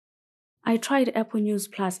I tried Apple News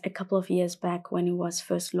Plus a couple of years back when it was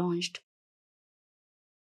first launched.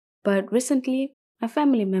 But recently, a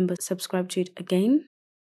family member subscribed to it again,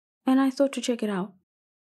 and I thought to check it out.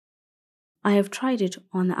 I have tried it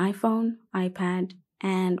on the iPhone, iPad,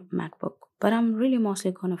 and MacBook, but I'm really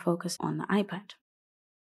mostly going to focus on the iPad.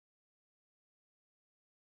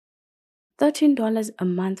 $13 a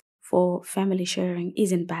month for family sharing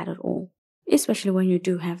isn't bad at all, especially when you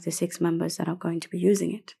do have the 6 members that are going to be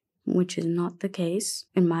using it, which is not the case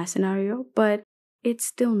in my scenario, but it's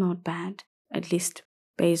still not bad, at least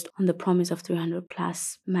based on the promise of 300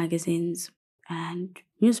 plus magazines and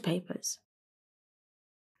newspapers.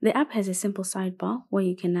 The app has a simple sidebar where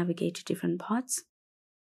you can navigate to different parts.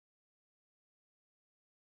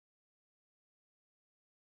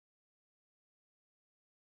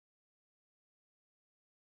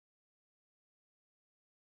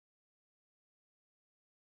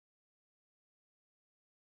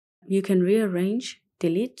 You can rearrange,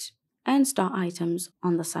 delete, and start items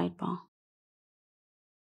on the sidebar.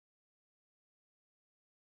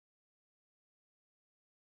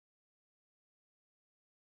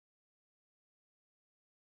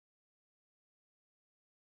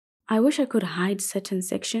 I wish I could hide certain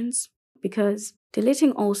sections because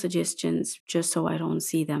deleting all suggestions just so I don't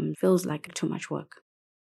see them feels like too much work.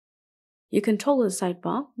 You can toggle the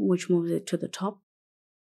sidebar, which moves it to the top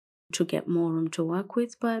to get more room to work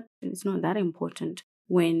with, but it's not that important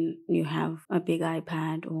when you have a big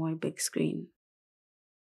iPad or a big screen.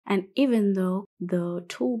 And even though the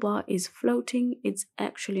toolbar is floating, it's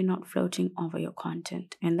actually not floating over your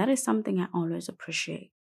content. And that is something I always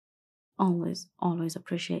appreciate. Always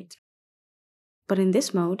appreciate. But in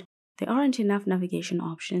this mode, there aren't enough navigation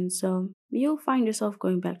options, so you'll find yourself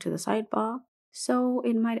going back to the sidebar, so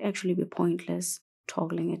it might actually be pointless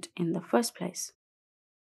toggling it in the first place.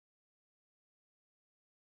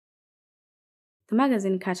 The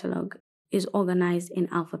magazine catalog is organized in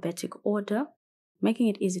alphabetic order, making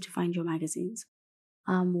it easy to find your magazines.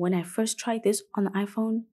 When I first tried this on the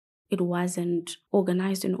iPhone, it wasn't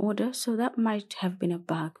organized in order, so that might have been a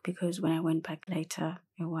bug because when I went back later,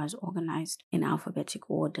 it was organized in alphabetic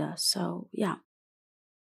order. So, yeah.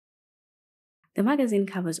 The magazine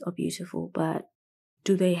covers are beautiful, but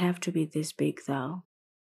do they have to be this big though?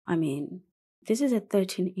 I mean, this is a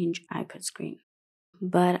 13-inch iPad screen,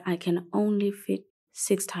 but I can only fit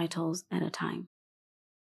 6 titles at a time.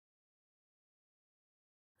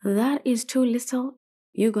 That is too little.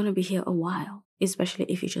 You're going to be here a while, especially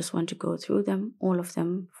if you just want to go through them, all of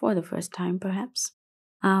them, for the first time, perhaps.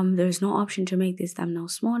 There's no option to make these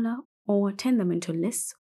thumbnails smaller or turn them into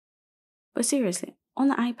lists. But seriously, on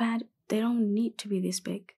the iPad, they don't need to be this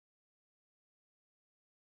big.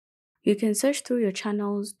 You can search through your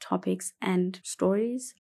channels, topics, and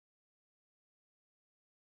stories.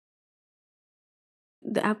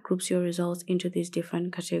 The app groups your results into these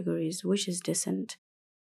different categories, which is decent.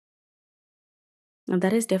 Now,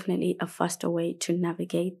 that is definitely a faster way to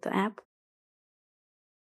navigate the app.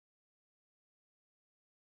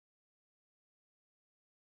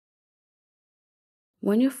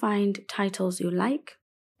 When you find titles you like,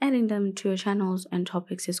 adding them to your channels and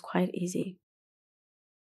topics is quite easy.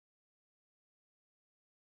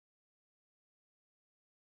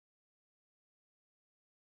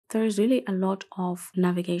 There is really a lot of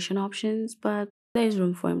navigation options, but there is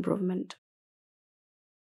room for improvement.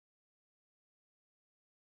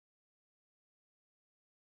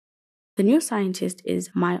 The New Scientist is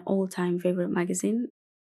my all-time favorite magazine.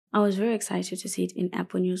 I was very excited to see it in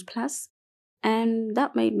Apple News Plus, and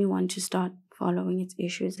that made me want to start following its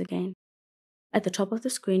issues again. At the top of the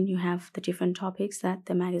screen, you have the different topics that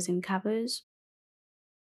the magazine covers.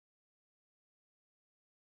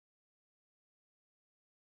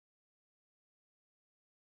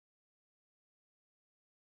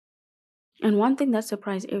 And one thing that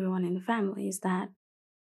surprised everyone in the family is that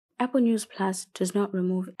Apple News Plus does not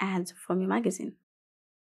remove ads from your magazine.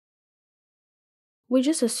 We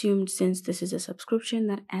just assumed since this is a subscription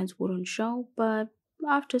that ads wouldn't show, but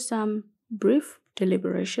after some brief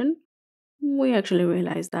deliberation, we actually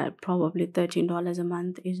realized that probably $13 a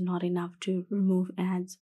month is not enough to remove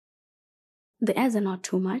ads. The ads are not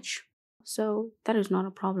too much, so that is not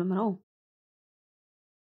a problem at all.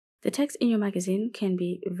 The text in your magazine can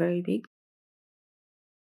be very big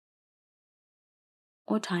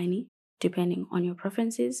or tiny, depending on your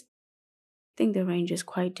preferences. I think the range is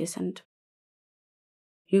quite decent.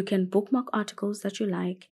 You can bookmark articles that you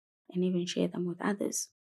like and even share them with others.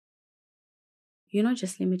 You're not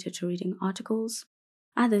just limited to reading articles.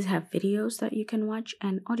 Others have videos that you can watch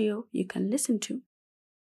and audio you can listen to.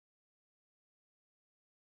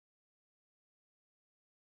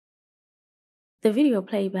 The video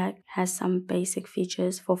playback has some basic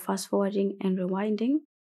features for fast forwarding and rewinding,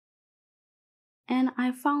 and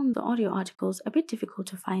I found the audio articles a bit difficult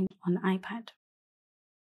to find on iPad.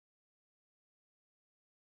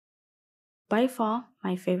 By far,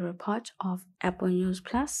 my favorite part of Apple News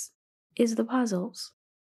Plus is the puzzles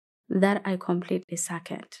that I completely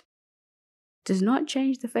suck at. Does not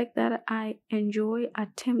change the fact that I enjoy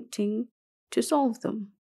attempting to solve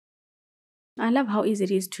them. I love how easy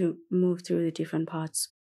it is to move through the different parts.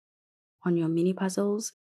 On your mini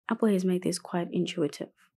puzzles, Apple has made this quite intuitive.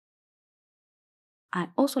 I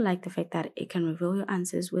also like the fact that it can reveal your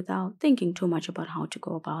answers without thinking too much about how to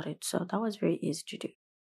go about it, so that was very easy to do.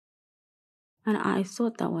 And I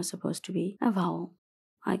thought that was supposed to be a vowel.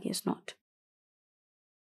 I guess not.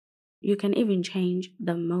 You can even change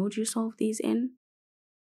the mode you solve these in,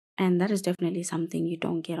 and that is definitely something you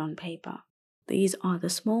don't get on paper. These are the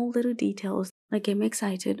small little details that get me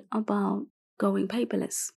excited about going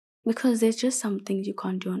paperless, because there's just some things you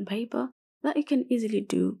can't do on paper that you can easily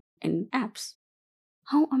do in apps.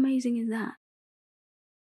 How amazing is that?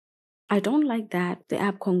 I don't like that the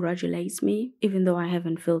app congratulates me even though I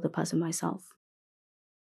haven't filled the puzzle myself.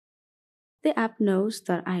 The app knows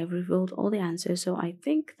that I have revealed all the answers, so I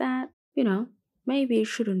think that, maybe it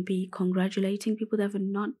shouldn't be congratulating people that have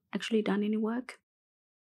not actually done any work.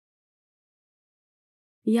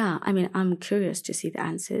 Yeah, I'm curious to see the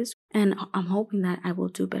answers, and I'm hoping that I will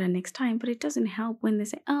do better next time, but it doesn't help when they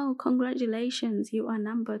say, oh, congratulations, you are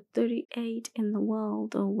number 38 in the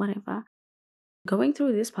world, or whatever. Going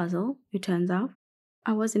through this puzzle, it turns out,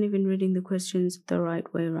 I wasn't even reading the questions the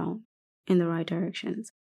right way around, in the right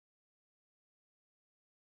directions.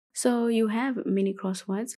 So you have mini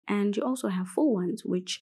crosswords and you also have full ones,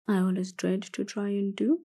 which I always dread to try and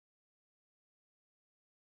do.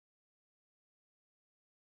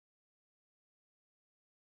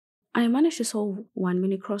 I managed to solve one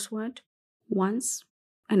mini crossword once,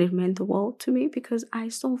 and it meant the world to me because I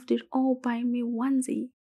solved it all by me onesie.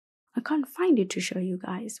 I can't find it to show you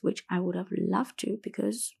guys, which I would have loved to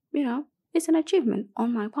because, it's an achievement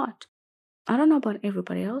on my part. I don't know about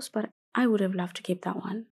everybody else, but I would have loved to keep that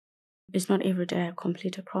one. It's not every day I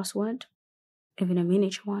complete a crossword, even a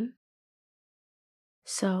miniature one.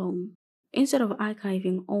 So instead of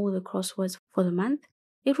archiving all the crosswords for the month,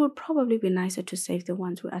 it would probably be nicer to save the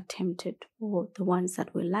ones we attempted or the ones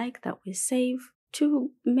that we like that we save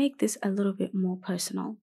to make this a little bit more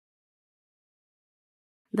personal.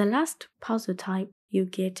 The last puzzle type you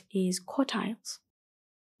get is quartiles.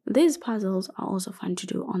 These puzzles are also fun to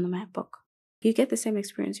do on the MacBook. You get the same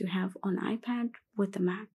experience you have on iPad with the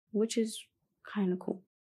Mac, which is kind of cool.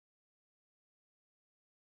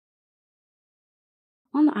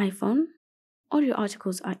 On the iPhone, audio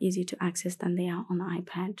articles are easier to access than they are on the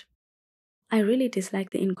iPad. I really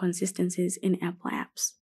dislike the inconsistencies in Apple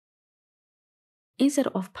apps. Instead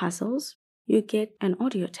of puzzles, you get an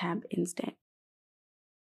audio tab instead.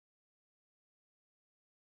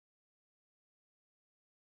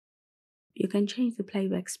 You can change the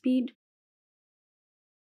playback speed,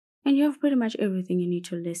 and you have pretty much everything you need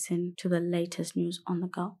to listen to the latest news on the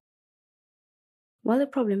go. While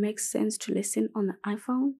it probably makes sense to listen on the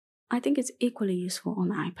iPhone, I think it's equally useful on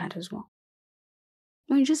the iPad as well.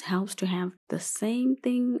 And it just helps to have the same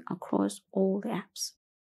thing across all the apps.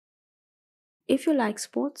 If you like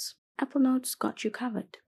sports, Apple Notes got you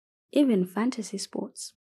covered, even fantasy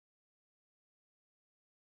sports.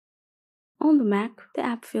 On the Mac, the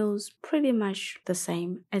app feels pretty much the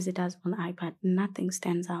same as it does on the iPad. Nothing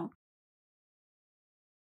stands out.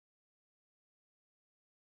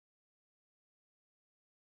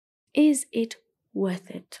 Is it worth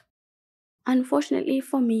it? Unfortunately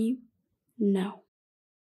for me, no.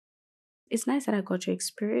 It's nice that I got to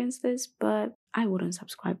experience this, but I wouldn't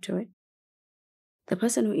subscribe to it. The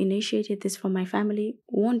person who initiated this from my family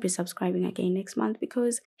won't be subscribing again next month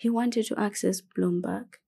because he wanted to access Bloomberg,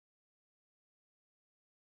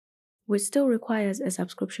 which still requires a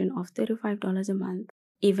subscription of $35 a month,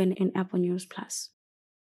 even in Apple News Plus.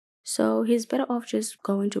 So he's better off just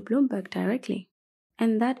going to Bloomberg directly.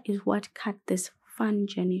 And that is what cut this fun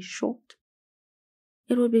journey short.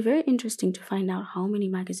 It would be very interesting to find out how many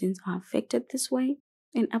magazines are affected this way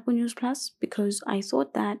in Apple News Plus, because I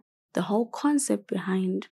thought that the whole concept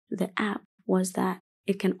behind the app was that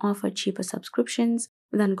it can offer cheaper subscriptions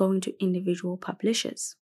than going to individual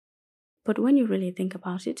publishers. But when you really think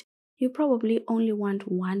about it, you probably only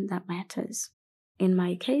want one that matters. In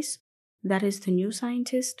my case, that is the New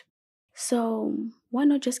Scientist. So why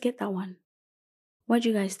not just get that one? What do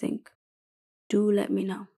you guys think? Do let me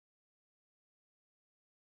know.